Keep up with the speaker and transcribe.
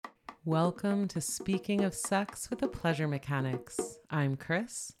Welcome to Speaking of Sex with the Pleasure Mechanics. I'm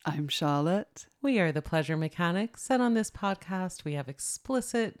Chris. I'm Charlotte. We are the Pleasure Mechanics, and on this podcast, we have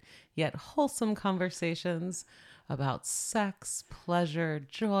explicit yet wholesome conversations about sex, pleasure,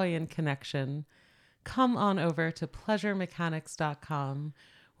 joy, and connection. Come on over to pleasuremechanics.com,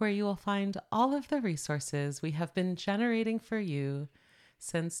 where you will find all of the resources we have been generating for you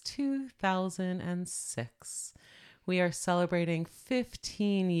since 2006. We are celebrating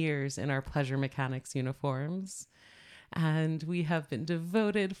 15 years in our Pleasure Mechanics uniforms, and we have been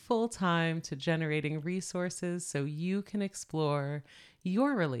devoted full time to generating resources so you can explore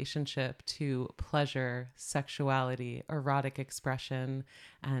your relationship to pleasure, sexuality, erotic expression,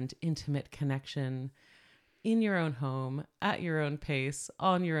 and intimate connection in your own home, at your own pace,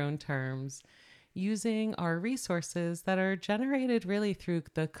 on your own terms, using our resources that are generated really through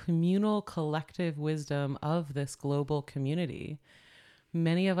the communal collective wisdom of this global community.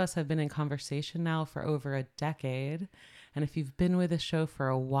 Many of us have been in conversation now for over a decade. And if you've been with the show for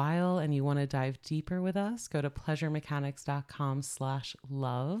a while and you want to dive deeper with us, go to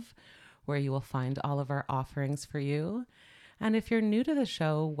pleasuremechanics.com/love, where you will find all of our offerings for you. And if you're new to the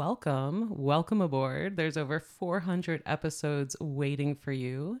show, welcome aboard. There's over 400 episodes waiting for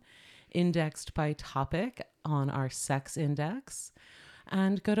you, indexed by topic on our sex index.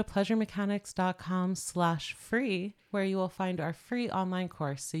 And go to pleasuremechanics.com/free, where you will find our free online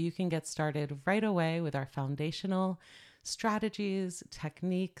course so you can get started right away with our foundational strategies,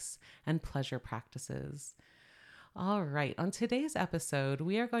 techniques, and pleasure practices. All right, on today's episode,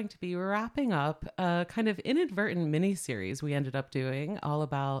 we are going to be wrapping up a kind of inadvertent mini-series we ended up doing all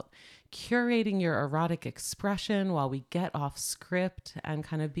about curating your erotic expression while we get off script and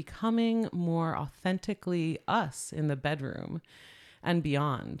kind of becoming more authentically us in the bedroom and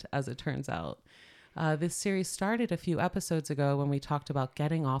beyond, as it turns out. This series started a few episodes ago when we talked about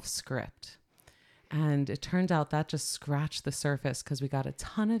getting off script. And it turned out that just scratched the surface because we got a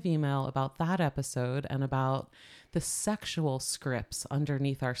ton of email about that episode and about the sexual scripts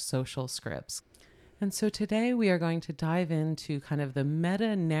underneath our social scripts. And so today we are going to dive into kind of the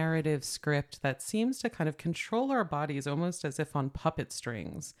meta-narrative script that seems to kind of control our bodies almost as if on puppet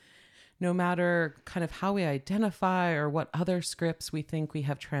strings. No matter kind of how we identify or what other scripts we think we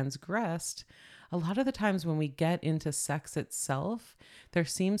have transgressed, a lot of the times when we get into sex itself, there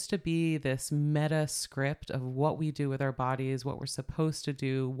seems to be this meta script of what we do with our bodies, what we're supposed to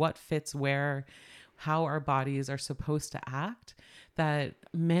do, what fits where, how our bodies are supposed to act, that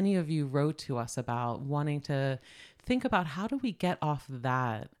many of you wrote to us about, wanting to think about how do we get off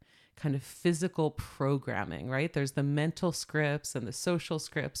that kind of physical programming, right? There's the mental scripts and the social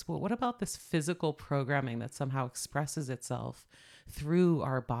scripts. Well, what about this physical programming that somehow expresses itself through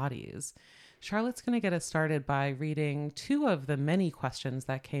our bodies? Charlotte's going to get us started by reading two of the many questions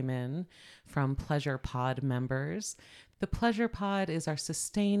that came in from Pleasure Pod members. The Pleasure Pod is our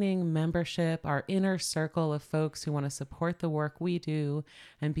sustaining membership, our inner circle of folks who want to support the work we do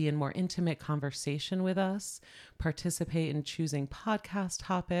and be in more intimate conversation with us, participate in choosing podcast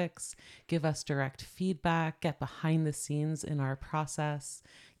topics, give us direct feedback, get behind the scenes in our process,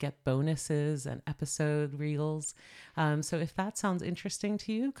 get bonuses and episode reels. So if that sounds interesting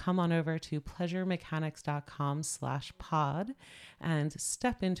to you, come on over to pleasuremechanics.com/pod and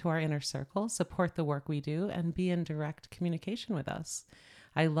step into our inner circle, support the work we do, and be in direct communication with us.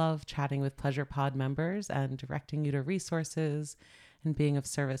 I love chatting with Pleasure Pod members and directing you to resources and being of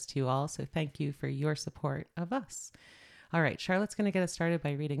service to you all. So thank you for your support of us. All right, Charlotte's going to get us started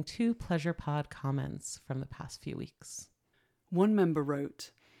by reading two Pleasure Pod comments from the past few weeks. One member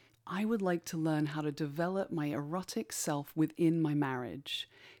wrote, I would like to learn how to develop my erotic self within my marriage.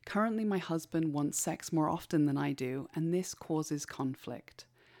 Currently, my husband wants sex more often than I do, and this causes conflict.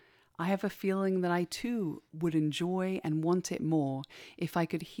 I have a feeling that I too would enjoy and want it more if I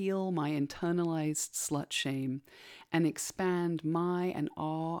could heal my internalized slut shame and expand my and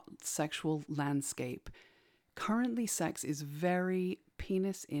our sexual landscape. Currently, sex is very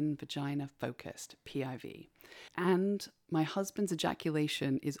penis in vagina focused, PIV, and my husband's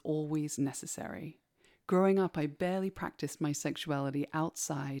ejaculation is always necessary. Growing up, I barely practiced my sexuality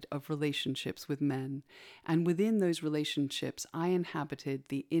outside of relationships with men, and within those relationships, I inhabited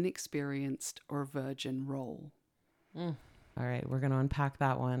the inexperienced or virgin role. All right, we're going to unpack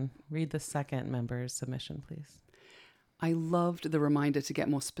that one. Read the second member's submission, please. I loved the reminder to get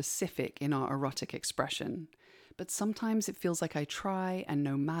more specific in our erotic expression, but sometimes it feels like I try, and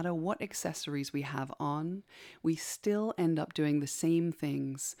no matter what accessories we have on, we still end up doing the same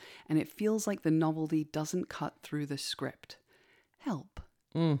things, and it feels like the novelty doesn't cut through the script. Help.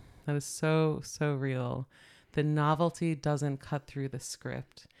 That is so real. The novelty doesn't cut through the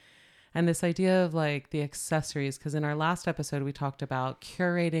script. And this idea of like the accessories, because in our last episode, we talked about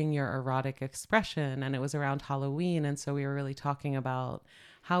curating your erotic expression and it was around Halloween. And so we were really talking about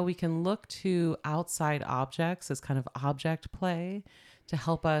how we can look to outside objects as kind of object play to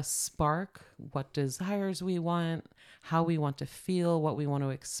help us spark what desires we want, how we want to feel, what we want to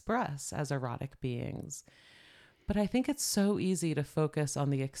express as erotic beings. But I think it's so easy to focus on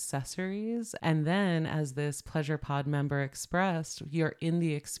the accessories. And then, as this Pleasure Pod member expressed, you're in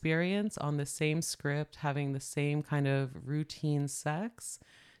the experience on the same script, having the same kind of routine sex,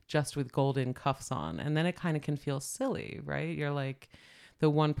 just with golden cuffs on. And then it kind of can feel silly, right? You're like the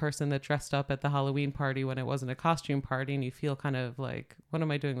one person that dressed up at the Halloween party when it wasn't a costume party. And you feel kind of like, what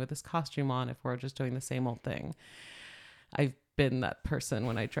am I doing with this costume on if we're just doing the same old thing? I've been that person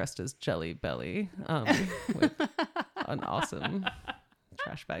when I dressed as Jelly Belly with an awesome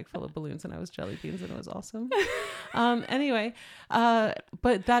trash bag full of balloons and I was jelly beans and it was awesome. Anyway,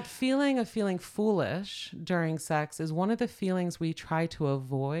 but that feeling of feeling foolish during sex is one of the feelings we try to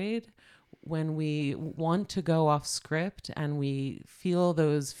avoid when we want to go off script and we feel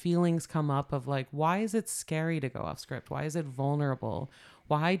those feelings come up of like, why is it scary to go off script? Why is it vulnerable?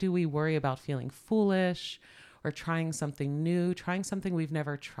 Why do we worry about feeling foolish? Or trying something new, trying something we've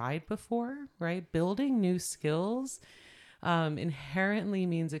never tried before, right? Building new skills inherently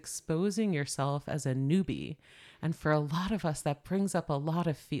means exposing yourself as a newbie. And for a lot of us, that brings up a lot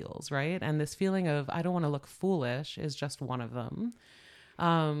of feels, right? And this feeling of, I don't want to look foolish is just one of them.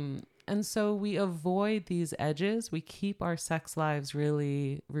 And so we avoid these edges. We keep our sex lives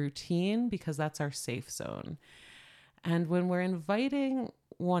really routine because that's our safe zone. And when we're inviting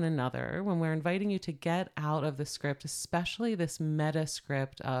one another, when we're inviting you to get out of the script, especially this meta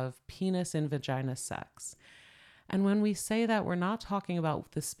script of penis in vagina sex. And when we say that, we're not talking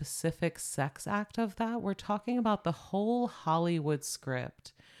about the specific sex act of that. We're talking about the whole Hollywood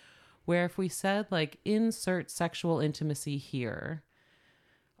script, where if we said like, insert sexual intimacy here,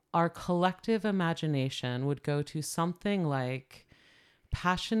 our collective imagination would go to something like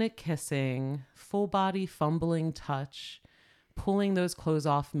passionate kissing, full body fumbling touch, pulling those clothes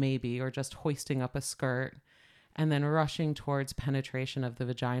off maybe, or just hoisting up a skirt, and then rushing towards penetration of the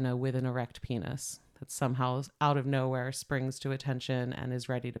vagina with an erect penis that somehow out of nowhere springs to attention and is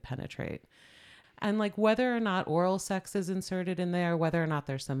ready to penetrate. And like whether or not oral sex is inserted in there, whether or not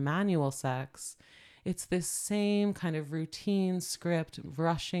there's some manual sex, it's this same kind of routine script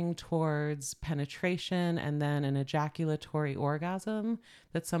rushing towards penetration and then an ejaculatory orgasm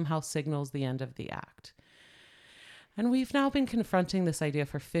that somehow signals the end of the act. And we've now been confronting this idea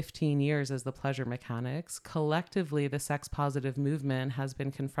for 15 years as the pleasure mechanics. Collectively, the sex positive movement has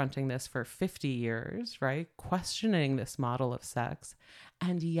been confronting this for 50 years, right? Questioning this model of sex.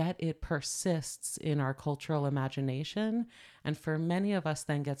 And yet it persists in our cultural imagination. And for many of us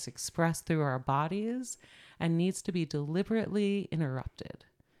then gets expressed through our bodies and needs to be deliberately interrupted.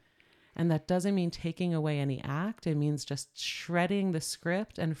 And that doesn't mean taking away any act. It means just shredding the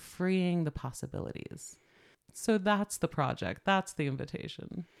script and freeing the possibilities. So that's the project. That's the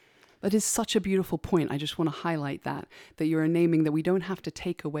invitation. That is such a beautiful point. I just want to highlight that you're naming that we don't have to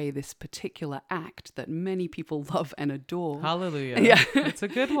take away this particular act that many people love and adore. Hallelujah. Yeah. It's a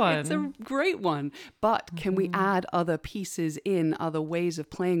good one. It's a great one. But can we add other pieces in, other ways of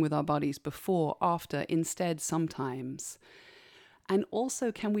playing with our bodies before, after, instead sometimes? And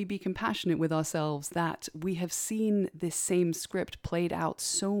also, can we be compassionate with ourselves that we have seen this same script played out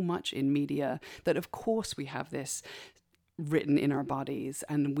so much in media that, of course, we have this written in our bodies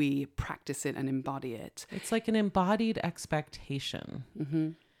and we practice it and embody it. It's like an embodied expectation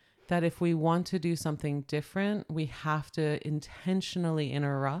that if we want to do something different, we have to intentionally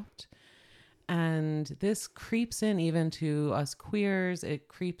interrupt. And this creeps in even to us queers. It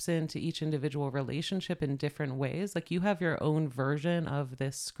creeps into each individual relationship in different ways. Like you have your own version of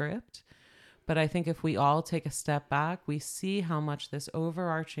this script. But I think if we all take a step back, we see how much this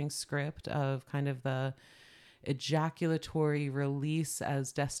overarching script of kind of the ejaculatory release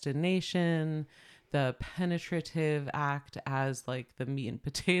as destination, the penetrative act as like the meat and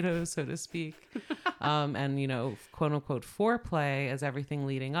potatoes, so to speak. And, you know, quote unquote foreplay as everything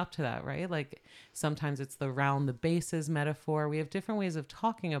leading up to that, right? Like sometimes it's the round the bases metaphor. We have different ways of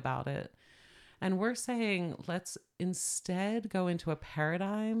talking about it. And we're saying, let's instead go into a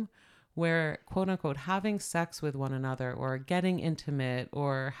paradigm where quote unquote having sex with one another or getting intimate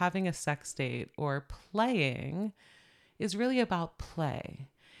or having a sex date or playing is really about play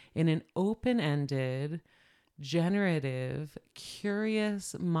in an open-ended, generative,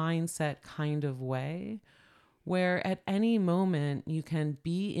 curious mindset kind of way where at any moment you can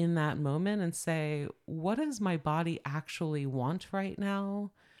be in that moment and say, what does my body actually want right now?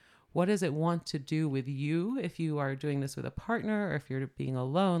 What does it want to do with you if you are doing this with a partner or if you're being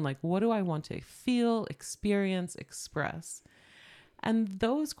alone? Like, what do I want to feel, experience, express? And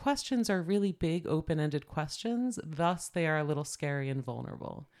those questions are really big, open-ended questions. Thus, they are a little scary and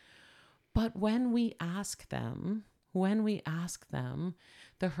vulnerable. But when we ask them,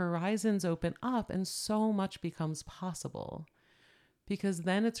 the horizons open up and so much becomes possible. Because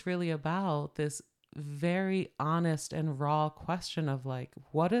then it's really about this very honest and raw question of like,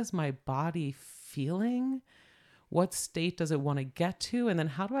 what is my body feeling? What state does it want to get to? And then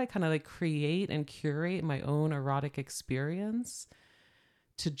how do I kind of like create and curate my own erotic experience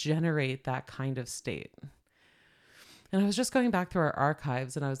to generate that kind of state? And I was just going back through our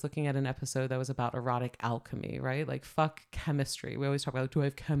archives and I was looking at an episode that was about erotic alchemy, right? Like, fuck chemistry. We always talk about, do I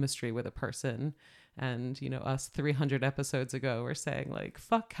have chemistry with a person? And, you know, us 300 episodes ago, we're saying like,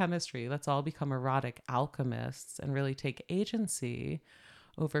 fuck chemistry. Let's all become erotic alchemists and really take agency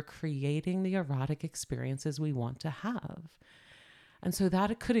over creating the erotic experiences we want to have. And so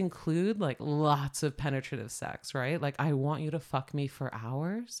that could include like lots of penetrative sex, right? Like, I want you to fuck me for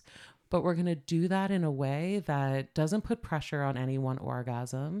hours, but we're going to do that in a way that doesn't put pressure on any one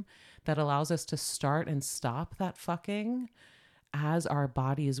orgasm, that allows us to start and stop that fucking as our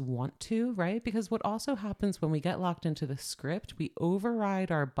bodies want to, right? Because what also happens when we get locked into the script, we override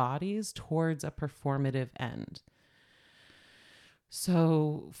our bodies towards a performative end.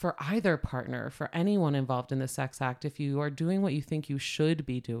 So for either partner, for anyone involved in the sex act, if you are doing what you think you should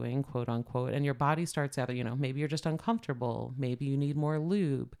be doing, quote unquote, and your body starts out, you know, maybe you're just uncomfortable, maybe you need more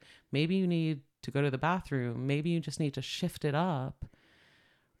lube, maybe you need to go to the bathroom, maybe you just need to shift it up.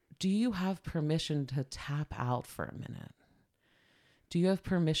 Do you have permission to tap out for a minute? Do you have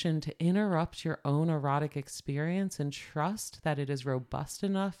permission to interrupt your own erotic experience and trust that it is robust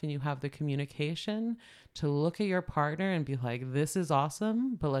enough and you have the communication to look at your partner and be like, this is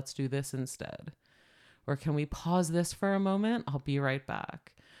awesome, but let's do this instead? Or can we pause this for a moment? I'll be right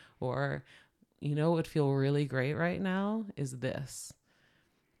back. Or, you know, what would feel really great right now is this.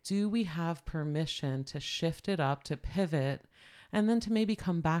 Do we have permission to shift it up, to pivot, and then to maybe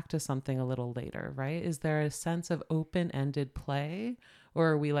come back to something a little later, right? Is there a sense of open-ended play, or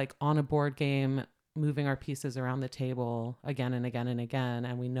are we like on a board game, moving our pieces around the table again and again and again,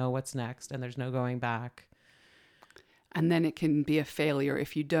 and we know what's next and there's no going back? And then it can be a failure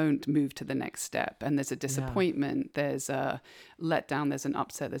if you don't move to the next step. And there's a disappointment, there's a letdown, there's an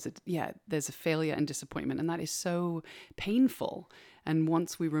upset, there's a failure and disappointment. And that is so painful. And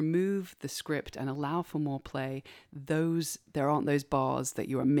once we remove the script and allow for more play, there aren't those bars that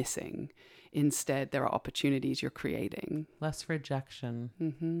you are missing. Instead, there are opportunities you're creating. Less rejection,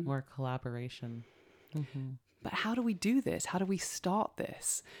 more collaboration. But how do we do this? How do we start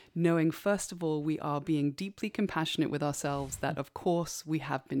this? Knowing, first of all, we are being deeply compassionate with ourselves, that of course we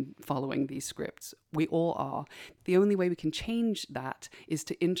have been following these scripts. We all are. The only way we can change that is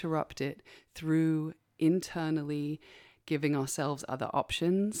to interrupt it through internally giving ourselves other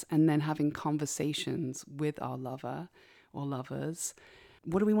options and then having conversations with our lover or lovers.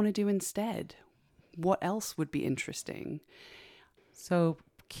 What do we want to do instead? What else would be interesting? So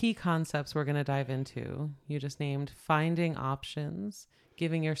key concepts we're going to dive into. You just named finding options,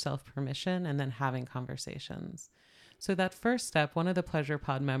 giving yourself permission, and then having conversations. So that first step, one of the Pleasure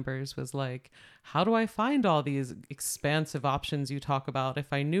Pod members was like, how do I find all these expansive options you talk about?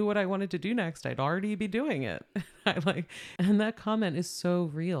 If I knew what I wanted to do next, I'd already be doing it. And that comment is so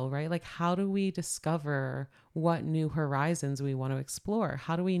real, right? Like, how do we discover what new horizons we want to explore?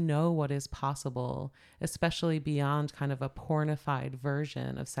 How do we know what is possible, especially beyond kind of a pornified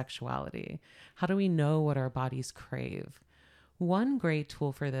version of sexuality? How do we know what our bodies crave? One great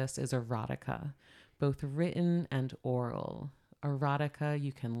tool for this is erotica, both written and oral. Erotica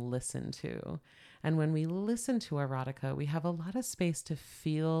you can listen to. And when we listen to erotica, we have a lot of space to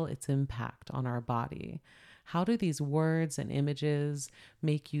feel its impact on our body. How do these words and images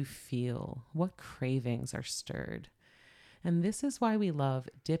make you feel? What cravings are stirred? And this is why we love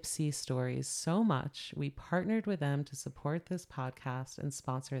Dipsea Stories so much. We partnered with them to support this podcast and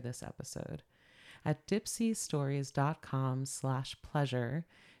sponsor this episode. At dipseastories.com/pleasure,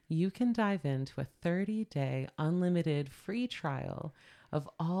 you can dive into a 30-day unlimited free trial of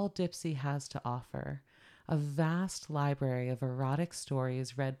all Dipsea has to offer. A vast library of erotic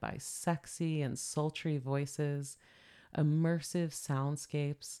stories read by sexy and sultry voices, immersive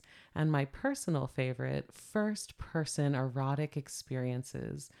soundscapes, and my personal favorite, first-person erotic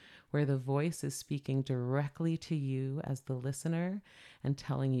experiences where the voice is speaking directly to you as the listener and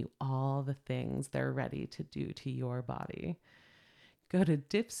telling you all the things they're ready to do to your body. Go to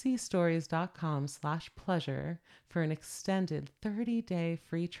dipsystories.com/pleasure for an extended 30-day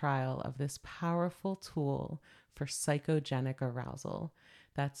free trial of this powerful tool for psychogenic arousal.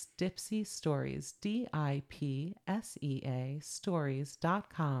 That's Dipsy Stories, DIPSEA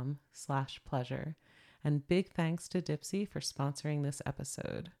stories.com/pleasure. And big thanks to Dipsy for sponsoring this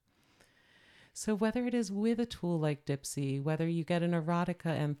episode. So whether it is with a tool like Dipsy, whether you get an erotica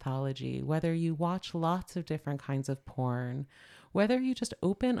anthology, whether you watch lots of different kinds of porn, whether you just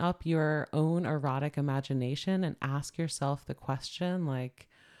open up your own erotic imagination and ask yourself the question, like,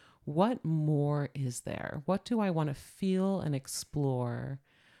 what more is there? What do I want to feel and explore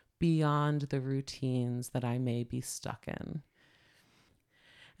beyond the routines that I may be stuck in?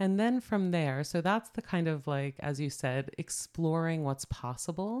 And then from there, so that's the kind of, like, as you said, exploring what's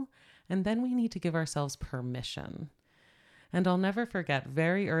possible. And then we need to give ourselves permission. And I'll never forget,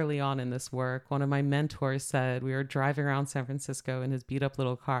 very early on in this work, one of my mentors said, we were driving around San Francisco in his beat up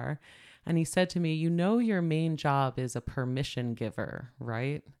little car. And he said to me, you know, your main job is a permission giver,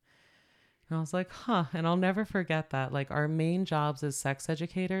 right? And I was like, huh. And I'll never forget that. Like, our main jobs as sex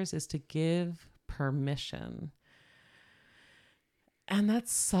educators is to give permission. And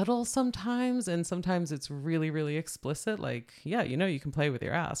that's subtle sometimes. And sometimes it's really, really explicit. Like, yeah, you know, you can play with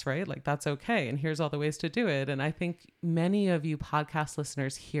your ass, right? Like, that's okay. And here's all the ways to do it. And I think many of you podcast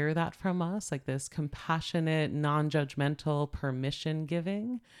listeners hear that from us, like this compassionate, non-judgmental permission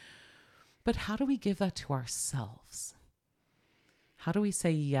giving. But how do we give that to ourselves? How do we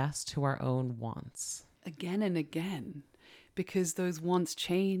say yes to our own wants? Again and again. Because those wants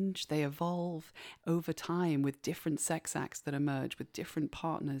change, they evolve over time with different sex acts that emerge, with different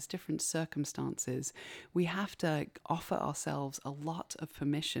partners, different circumstances. We have to offer ourselves a lot of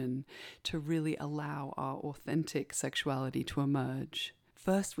permission to really allow our authentic sexuality to emerge.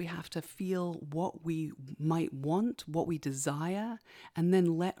 First, we have to feel what we might want, what we desire, and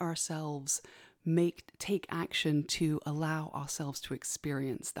then let ourselves take action to allow ourselves to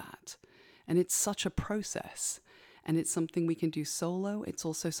experience that. And it's such a process. And it's something we can do solo. It's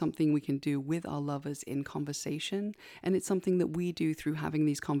also something we can do with our lovers in conversation. And it's something that we do through having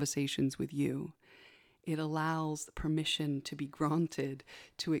these conversations with you. It allows permission to be granted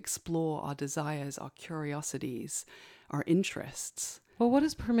to explore our desires, our curiosities, our interests. Well, what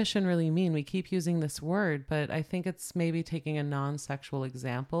does permission really mean? We keep using this word, but I think it's maybe taking a non-sexual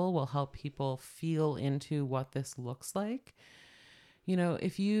example will help people feel into what this looks like. You know,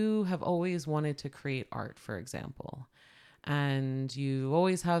 if you have always wanted to create art, for example, and you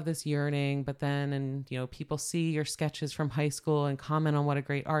always have this yearning, but then, and you know, people see your sketches from high school and comment on what a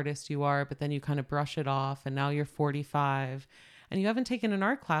great artist you are, but then you kind of brush it off, and now you're 45 and you haven't taken an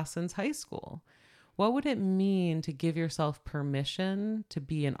art class since high school. What would it mean to give yourself permission to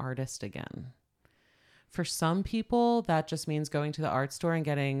be an artist again? For some people, that just means going to the art store and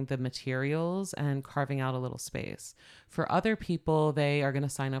getting the materials and carving out a little space. For other people, they are going to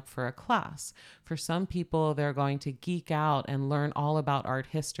sign up for a class. For some people, they're going to geek out and learn all about art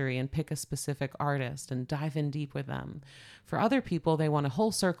history and pick a specific artist and dive in deep with them. For other people, they want a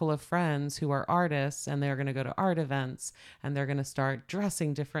whole circle of friends who are artists, and they're going to go to art events and they're going to start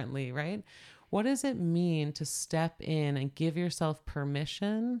dressing differently, right? What does it mean to step in and give yourself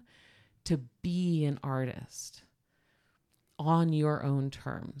permission to be an artist on your own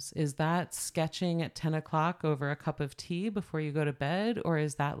terms? Is that sketching at 10 o'clock over a cup of tea before you go to bed? Or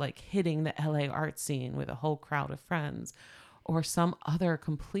is that like hitting the LA art scene with a whole crowd of friends? Or some other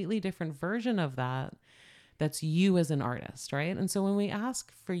completely different version of that that's you as an artist, right? And so when we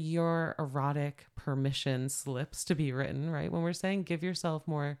ask for your erotic permission slips to be written, right? When we're saying give yourself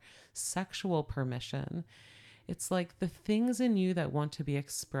more sexual permission, it's like the things in you that want to be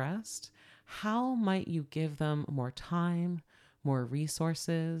expressed, how might you give them more time, more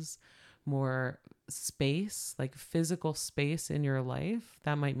resources, more space, like physical space in your life?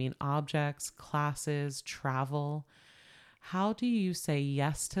 That might mean objects, classes, travel. How do you say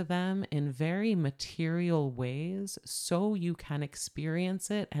yes to them in very material ways so you can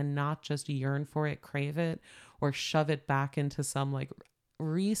experience it and not just yearn for it, crave it, or shove it back into some like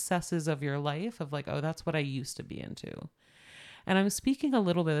recesses of your life of like, oh, that's what I used to be into. And I'm speaking a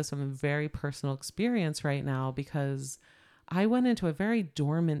little bit of some very personal experience right now because I went into a very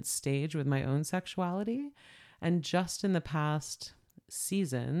dormant stage with my own sexuality. And just in the past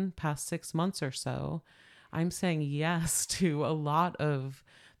 6 months or so, I'm saying yes to a lot of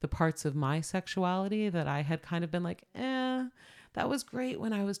the parts of my sexuality that I had kind of been like, that was great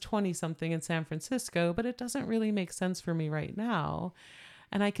when I was 20 something in San Francisco, but it doesn't really make sense for me right now.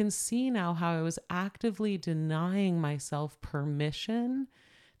 And I can see now how I was actively denying myself permission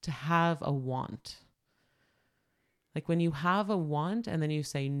to have a want. Like when you have a want and then you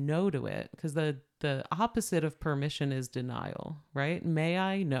say no to it, because the opposite of permission is denial, right? May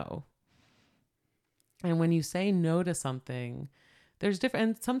I? No. And when you say no to something, there's different,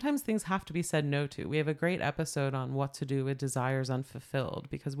 and sometimes things have to be said no to. We have a great episode on what to do with desires unfulfilled,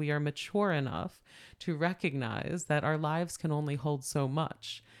 because we are mature enough to recognize that our lives can only hold so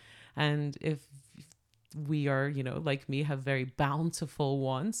much. And if we are, like me, have very bountiful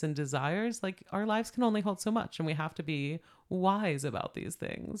wants and desires, like our lives can only hold so much, and we have to be wise about these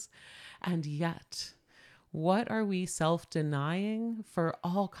things. And yet, what are we self-denying for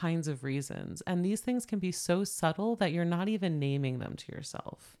all kinds of reasons? And these things can be so subtle that you're not even naming them to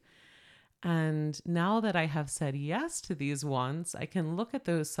yourself. And now that I have said yes to these wants, I can look at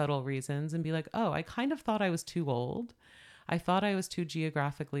those subtle reasons and be like, oh, I kind of thought I was too old. I thought I was too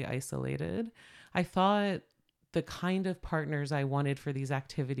geographically isolated. I thought the kind of partners I wanted for these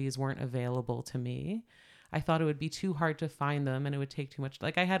activities weren't available to me. I thought it would be too hard to find them and it would take too much.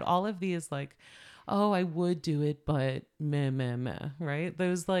 Like I had all of these like, oh, I would do it, but meh, right?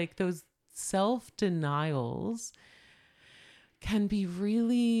 Those self-denials can be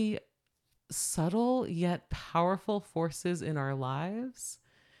really subtle yet powerful forces in our lives.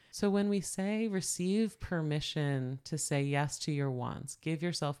 So when we say receive permission to say yes to your wants, give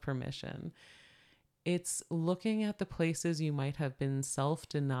yourself permission, it's looking at the places you might have been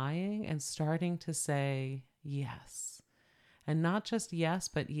self-denying and starting to say yes. And not just yes,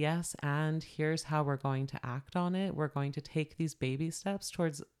 but yes, and here's how we're going to act on it. We're going to take these baby steps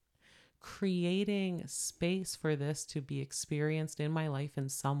towards creating space for this to be experienced in my life in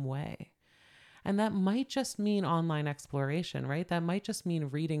some way. And that might just mean online exploration, right? That might just mean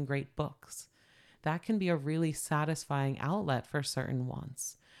reading great books. That can be a really satisfying outlet for certain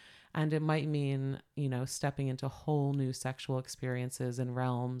wants. And it might mean, stepping into whole new sexual experiences and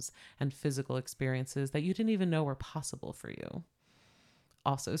realms and physical experiences that you didn't even know were possible for you.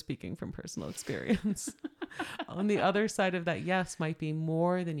 Also speaking from personal experience. On the other side of that, yes, might be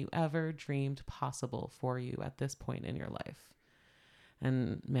more than you ever dreamed possible for you at this point in your life.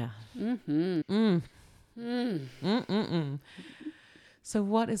 And man. So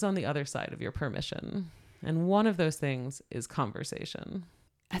what is on the other side of your permission? And one of those things is conversation.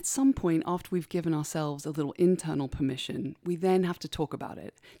 At some point after we've given ourselves a little internal permission, we then have to talk about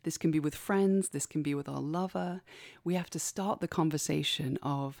it. This can be with friends, this can be with our lover. We have to start the conversation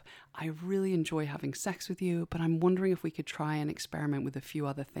of, I really enjoy having sex with you, but I'm wondering if we could try and experiment with a few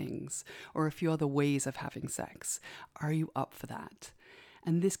other things or a few other ways of having sex. Are you up for that?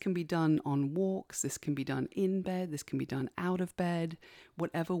 And this can be done on walks, this can be done in bed, this can be done out of bed,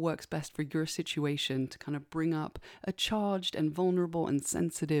 whatever works best for your situation to kind of bring up a charged and vulnerable and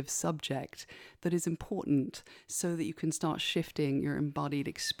sensitive subject that is important so that you can start shifting your embodied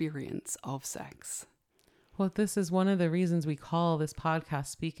experience of sex. Well, this is one of the reasons we call this podcast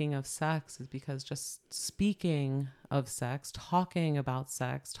Speaking of Sex, is because just speaking of sex, talking about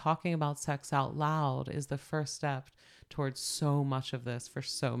sex out loud is the first step towards so much of this for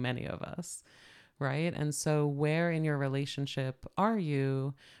so many of us, right? And so where in your relationship are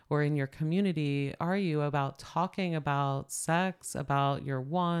you, or in your community are you, about talking about sex, about your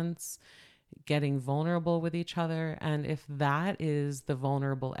wants, getting vulnerable with each other? And if that is the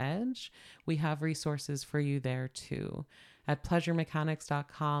vulnerable edge, we have resources for you there too. At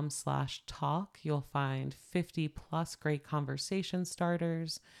pleasuremechanics.com/talk, you'll find 50 plus great conversation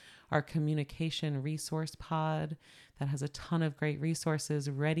starters, our communication resource pod that has a ton of great resources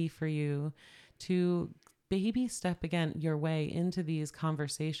ready for you to baby step again your way into these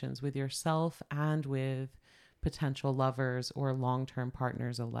conversations with yourself and with potential lovers or long-term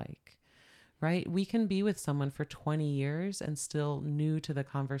partners alike. Right? We can be with someone for 20 years and still new to the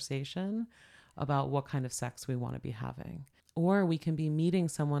conversation about what kind of sex we want to be having. Or we can be meeting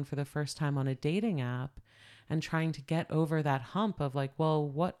someone for the first time on a dating app and trying to get over that hump of like, well,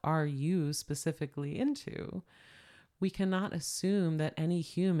 what are you specifically into? We cannot assume that any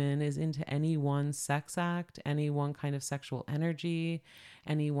human is into any one sex act, any one kind of sexual energy,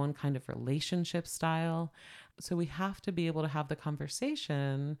 any one kind of relationship style. So we have to be able to have the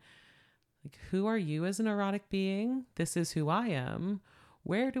conversation. Like, who are you as an erotic being? This is who I am.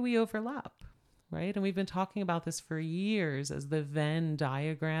 Where do we overlap? Right? And we've been talking about this for years as the Venn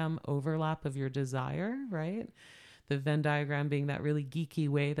diagram overlap of your desire, right? The Venn diagram being that really geeky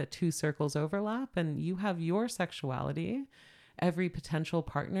way that two circles overlap, and you have your sexuality. Every potential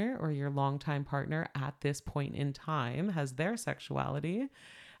partner or your longtime partner at this point in time has their sexuality.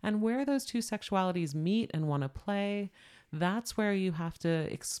 And where those two sexualities meet and want to play, that's where you have to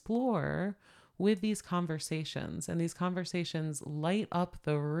explore with these conversations. And these conversations light up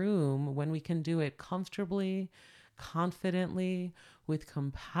the room when we can do it comfortably, confidently, with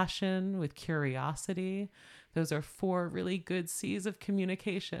compassion, with curiosity. Those are 4 really good C's of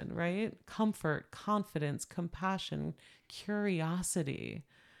communication, right? Comfort, confidence, compassion, curiosity.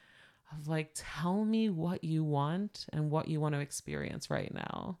 Of like, tell me what you want and what you want to experience right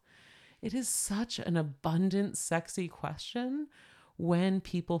now. It is such an abundant, sexy question when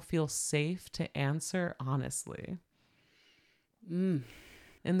people feel safe to answer honestly.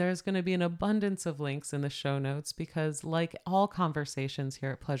 And there's going to be an abundance of links in the show notes because, like all conversations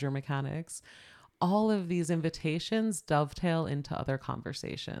here at Pleasure Mechanics, all of these invitations dovetail into other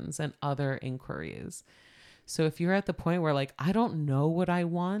conversations and other inquiries. So if you're at the point where like, I don't know what I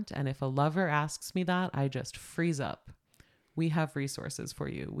want, and if a lover asks me that, I just freeze up, we have resources for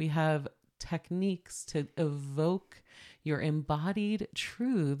you. We have techniques to evoke your embodied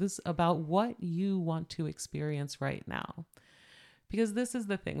truths about what you want to experience right now. Because this is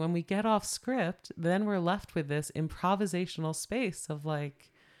the thing, when we get off script, then we're left with this improvisational space of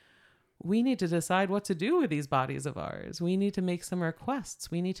like, we need to decide what to do with these bodies of ours. We need to make some requests.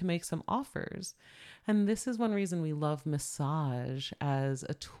 We need to make some offers. And this is one reason we love massage as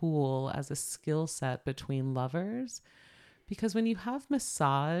a tool, as a skill set between lovers. Because when you have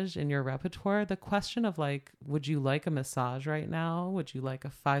massage in your repertoire, the question of like, would you like a massage right now? Would you like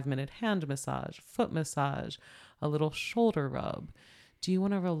a 5-minute hand massage, foot massage, a little shoulder rub? Do you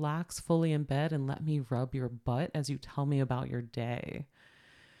want to relax fully in bed and let me rub your butt as you tell me about your day?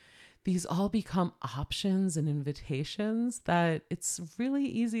 These all become options and invitations that it's really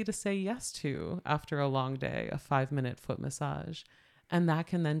easy to say yes to after a long day, a 5-minute foot massage. And that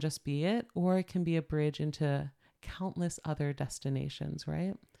can then just be it, or it can be a bridge into countless other destinations,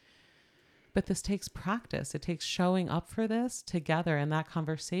 right? But this takes practice. It takes showing up for this together. And that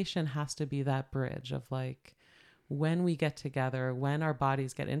conversation has to be that bridge of like, when we get together, when our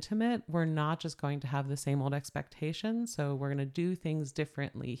bodies get intimate, we're not just going to have the same old expectations. So we're going to do things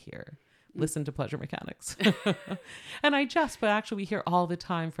differently here. Listen to Pleasure Mechanics. And but actually we hear all the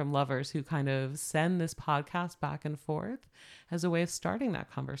time from lovers who kind of send this podcast back and forth as a way of starting that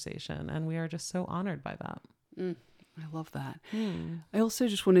conversation. And we are just so honored by that. I love that. I also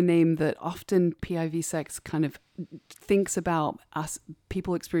just want to name that often PIV sex kind of thinks about us,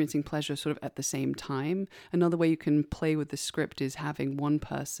 people experiencing pleasure sort of at the same time. Another way you can play with the script is having one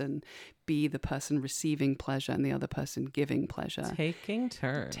person be the person receiving pleasure and the other person giving pleasure. Taking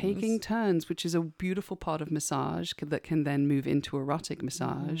turns, which is a beautiful part of massage that can then move into erotic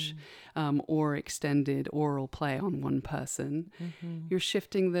massage or extended oral play on one person. You're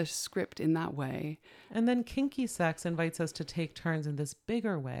shifting the script in that way. And then kinky sex invites us to take turns in this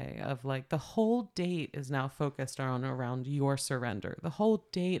bigger way of like, the whole date is now focused around your surrender. The whole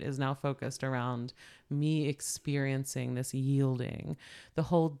date is now focused around me experiencing this yielding. The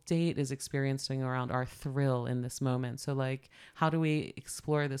whole date is experiencing around our thrill in this moment. So like, how do we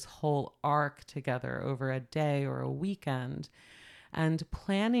explore this whole arc together over a day or a weekend? And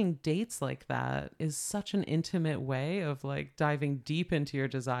planning dates like that is such an intimate way of like diving deep into your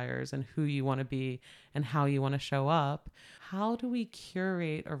desires and who you want to be and how you want to show up. How do we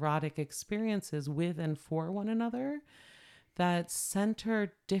curate erotic experiences with and for one another that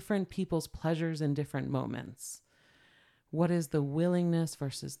center different people's pleasures in different moments? What is the willingness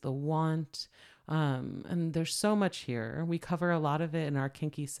versus the want? And there's so much here. We cover a lot of it in our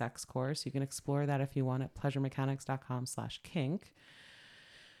kinky sex course. You can explore that if you want at pleasuremechanics.com/kink.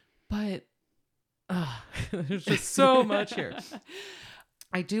 But there's just so much here.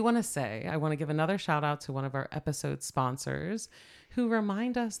 I do want to say, I want to give another shout out to one of our episode sponsors who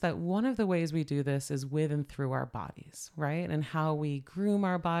remind us that one of the ways we do this is with and through our bodies, right? And how we groom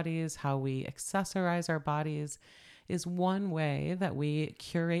our bodies, how we accessorize our bodies is one way that we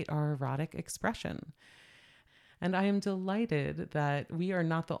curate our erotic expression. And I am delighted that we are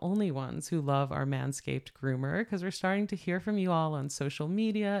not the only ones who love our Manscaped groomer, because we're starting to hear from you all on social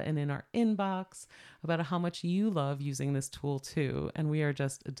media and in our inbox about how much you love using this tool too. And we are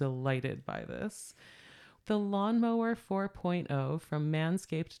just delighted by this. The Lawnmower 4.0 from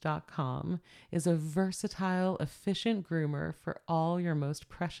manscaped.com is a versatile, efficient groomer for all your most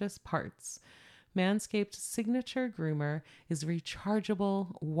precious parts. Manscaped's signature groomer is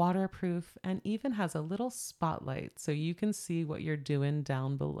rechargeable, waterproof, and even has a little spotlight so you can see what you're doing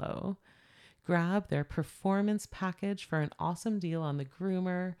down below. Grab their performance package for an awesome deal on the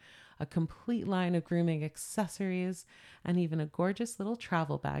groomer, a complete line of grooming accessories, and even a gorgeous little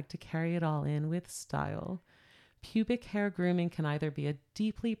travel bag to carry it all in with style. Pubic hair grooming can either be a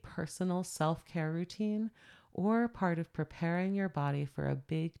deeply personal self-care routine or part of preparing your body for a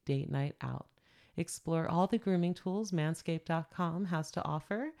big date night out. Explore all the grooming tools manscaped.com has to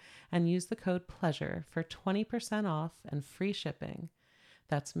offer and use the code PLEASURE for 20% off and free shipping.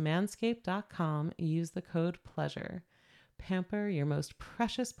 That's manscaped.com. Use the code PLEASURE. Pamper your most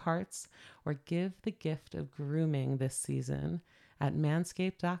precious parts or give the gift of grooming this season at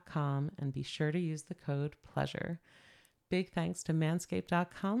manscaped.com and be sure to use the code PLEASURE. Big thanks to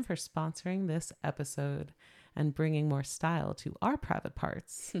manscaped.com for sponsoring this episode and bringing more style to our private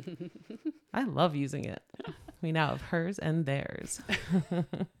parts. I love using it. We now have hers and theirs.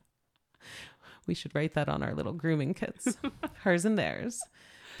 We should write that on our little grooming kits. Hers and theirs.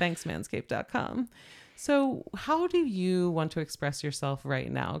 Thanks, manscaped.com. So how do you want to express yourself right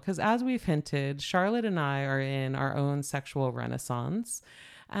now? Because as we've hinted, Charlotte and I are in our own sexual renaissance.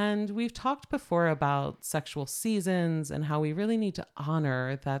 And we've talked before about sexual seasons and how we really need to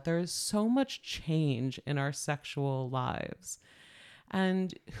honor that there is so much change in our sexual lives.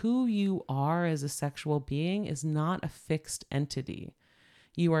 And who you are as a sexual being is not a fixed entity.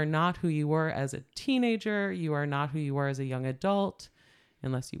 You are not who you were as a teenager. You are not who you were as a young adult.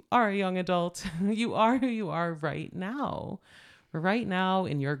 Unless you are a young adult, you are who you are right now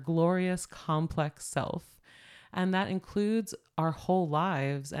in your glorious, complex self. And that includes our whole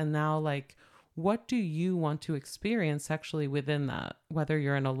lives. And now, like, what do you want to experience sexually within that? Whether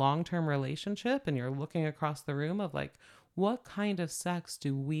you're in a long-term relationship and you're looking across the room of like, what kind of sex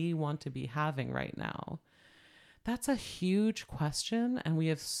do we want to be having right now? That's a huge question. And we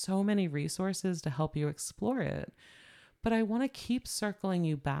have so many resources to help you explore it. But I want to keep circling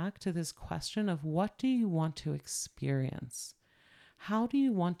you back to this question of what do you want to experience? How do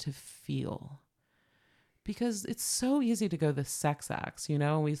you want to feel? Because it's so easy to go the sex acts, you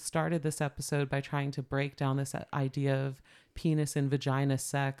know? We started this episode by trying to break down this idea of penis and vagina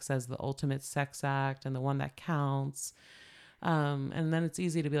sex as the ultimate sex act and the one that counts. And then it's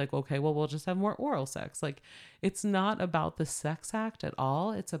easy to be like, okay, well, we'll just have more oral sex. Like, it's not about the sex act at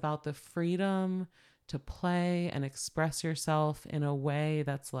all. It's about the freedom to play and express yourself in a way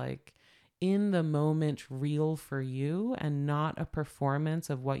that's like in the moment real for you and not a performance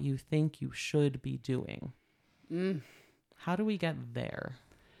of what you think you should be doing. How do we get there?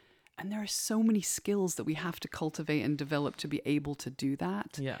 And there are so many skills that we have to cultivate and develop to be able to do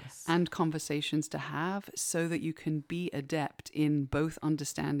that. Yes. And conversations to have so that you can be adept in both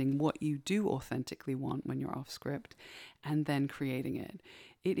understanding what you do authentically want when you're off script and then creating it.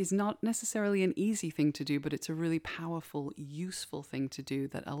 It is not necessarily an easy thing to do, but it's a really powerful, useful thing to do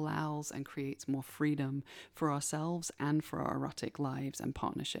that allows and creates more freedom for ourselves and for our erotic lives and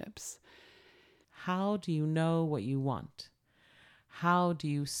partnerships. How do you know what you want? How do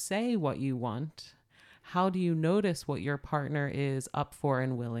you say what you want? How do you notice what your partner is up for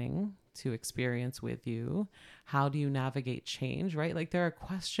and willing to experience with you? How do you navigate change, right? Like there are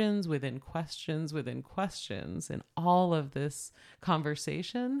questions within questions within questions in all of this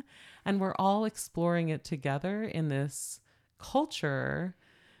conversation. And we're all exploring it together in this culture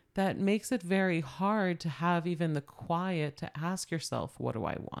that makes it very hard to have even the quiet to ask yourself, what do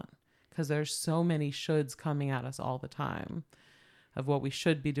I want? Because there's so many shoulds coming at us all the time of what we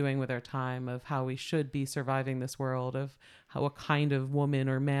should be doing with our time, of how we should be surviving this world, of how what kind of woman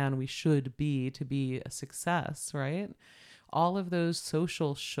or man we should be to be a success, right? All of those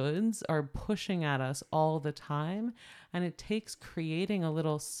social shoulds are pushing at us all the time. And it takes creating a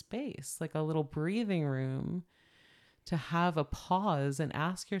little space, like a little breathing room to have a pause and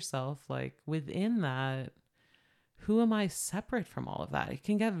ask yourself, like within that, who am I separate from all of that? It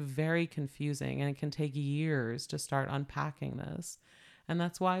can get very confusing and it can take years to start unpacking this. And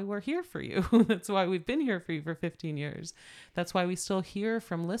that's why we're here for you. That's why we've been here for you for 15 years. That's why we still hear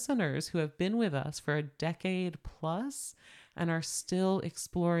from listeners who have been with us for a decade plus and are still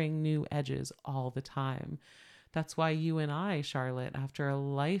exploring new edges all the time. That's why you and I, Charlotte, after a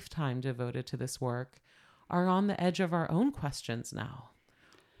lifetime devoted to this work, are on the edge of our own questions now.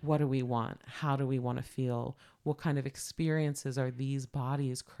 What do we want? How do we want to feel? What kind of experiences are these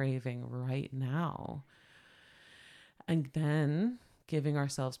bodies craving right now? And then giving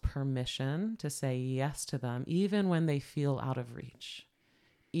ourselves permission to say yes to them, even when they feel out of reach,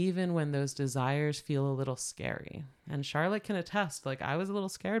 even when those desires feel a little scary. And Charlotte can attest, like I was a little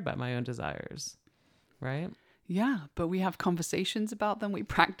scared by my own desires, right? Yeah, but we have conversations about them. We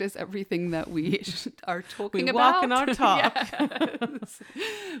practice everything that we are talking about. We walk and our talk. Yes.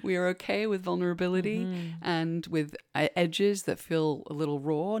 We are okay with vulnerability and with edges that feel a little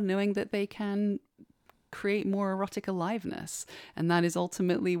raw, knowing that they can create more erotic aliveness. And that is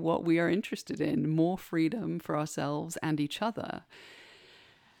ultimately what we are interested in, more freedom for ourselves and each other.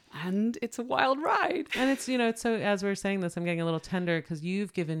 And it's a wild ride. And it's, it's so, as we're saying this, I'm getting a little tender because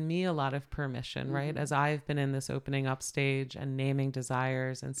you've given me a lot of permission, right? As I've been in this opening up stage and naming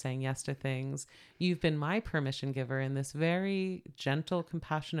desires and saying yes to things, you've been my permission giver in this very gentle,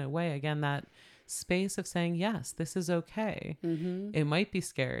 compassionate way. Again, that space of saying, yes, this is okay. It might be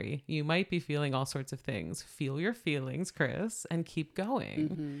scary. You might be feeling all sorts of things. Feel your feelings, Chris, and keep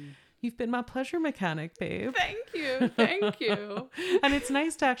going. You've been my pleasure mechanic, babe. Thank you. Thank you. And it's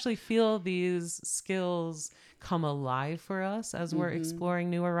nice to actually feel these skills come alive for us as we're exploring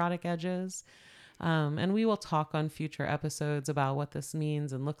new erotic edges. And we will talk on future episodes about what this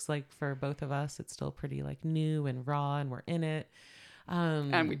means and looks like for both of us. It's still pretty like new and raw and we're in it.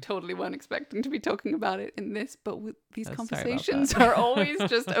 And we totally weren't expecting to be talking about it in this, but these conversations are always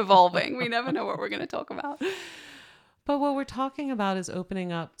just evolving. We never know what we're going to talk about. But what we're talking about is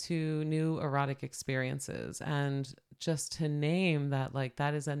opening up to new erotic experiences, and just to name that, like,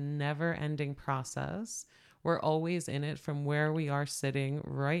 that is a never ending process. We're always in it from where we are sitting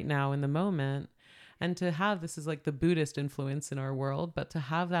right now in the moment. And to have, this is like the Buddhist influence in our world, but to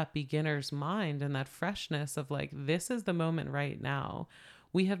have that beginner's mind and that freshness of like, this is the moment right now.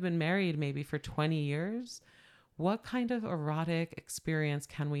 We have been married maybe for 20 years. What kind of erotic experience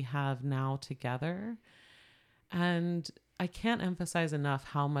can we have now together? And I can't emphasize enough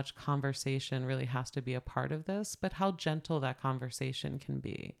how much conversation really has to be a part of this, but how gentle that conversation can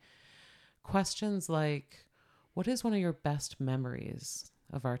be. Questions like, what is one of your best memories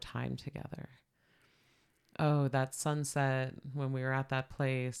of our time together? Oh, that sunset when we were at that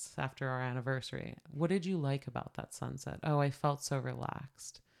place after our anniversary. What did you like about that sunset? Oh, I felt so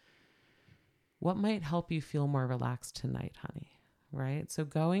relaxed. What might help you feel more relaxed tonight, honey? Right? So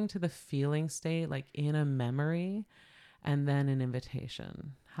going to the feeling state, like in a memory, and then an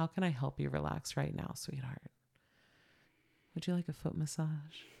invitation. How can I help you relax right now, sweetheart? Would you like a foot massage?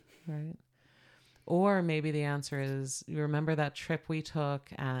 Right? Or maybe the answer is, you remember that trip we took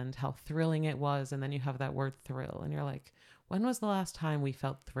and how thrilling it was. And then you have that word thrill. And you're like, when was the last time we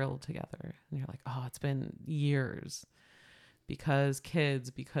felt thrilled together? And you're like, oh, it's been years. Because kids,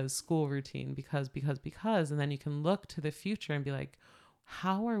 because school routine, because. And then you can look to the future and be like,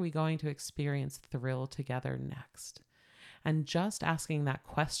 how are we going to experience thrill together next? And just asking that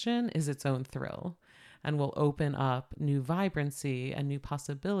question is its own thrill and will open up new vibrancy and new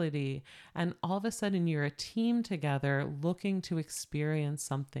possibility. And all of a sudden you're a team together looking to experience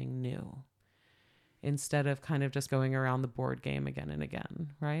something new instead of kind of just going around the board game again and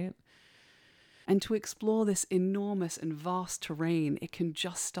again, right? And to explore this enormous and vast terrain, it can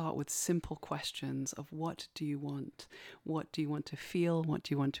just start with simple questions of what do you want? What do you want to feel? What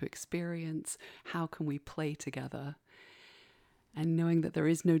do you want to experience? How can we play together? And knowing that there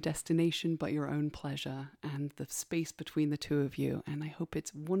is no destination but your own pleasure and the space between the two of you. And I hope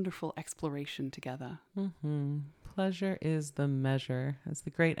it's wonderful exploration together. Pleasure is the measure. As the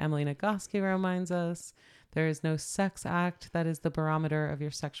great Emily Nagoski reminds us, there is no sex act that is the barometer of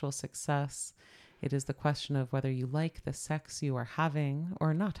your sexual success. It is the question of whether you like the sex you are having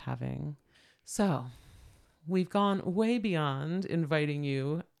or not having. So we've gone way beyond inviting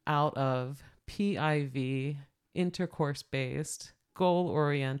you out of PIV, intercourse-based,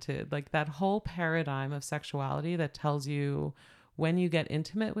 goal-oriented, like that whole paradigm of sexuality that tells you when you get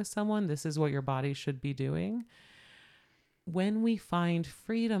intimate with someone, this is what your body should be doing. When we find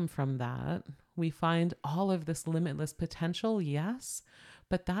freedom from that, we find all of this limitless potential, yes,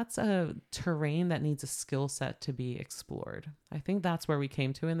 but that's a terrain that needs a skill set to be explored. I think that's where we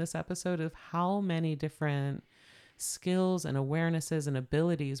came to in this episode of how many different skills and awarenesses and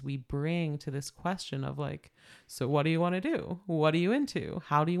abilities we bring to this question of like, so what do you want to do? What are you into?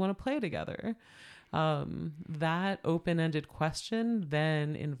 How do you want to play together? That open-ended question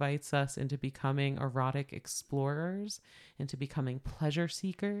then invites us into becoming erotic explorers, into becoming pleasure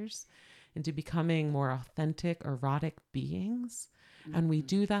seekers, into becoming more authentic erotic beings. And we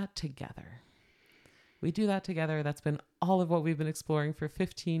do that together. That's been all of what we've been exploring for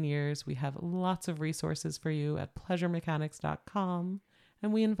 15 years. We have lots of resources for you at pleasuremechanics.com,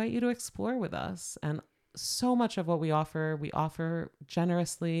 and we invite you to explore with us. And so much of what we offer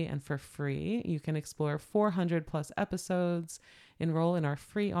generously and for free. You can explore 400 plus episodes, enroll in our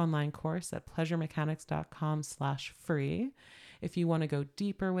free online course at pleasuremechanics.com/free. If you want to go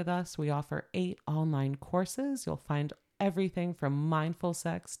deeper with us, we offer 8 online courses. You'll find everything from mindful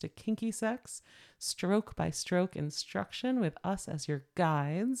sex to kinky sex, stroke by stroke instruction with us as your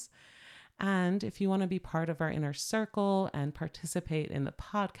guides. And if you want to be part of our inner circle and participate in the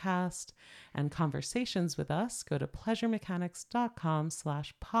podcast and conversations with us, go to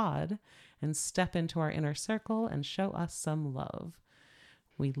pleasuremechanics.com/pod and step into our inner circle and show us some love.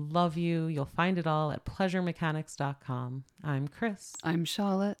 We love you. You'll find it all at pleasuremechanics.com. I'm Chris. I'm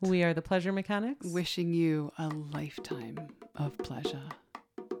Charlotte. We are the Pleasure Mechanics. Wishing you a lifetime of pleasure.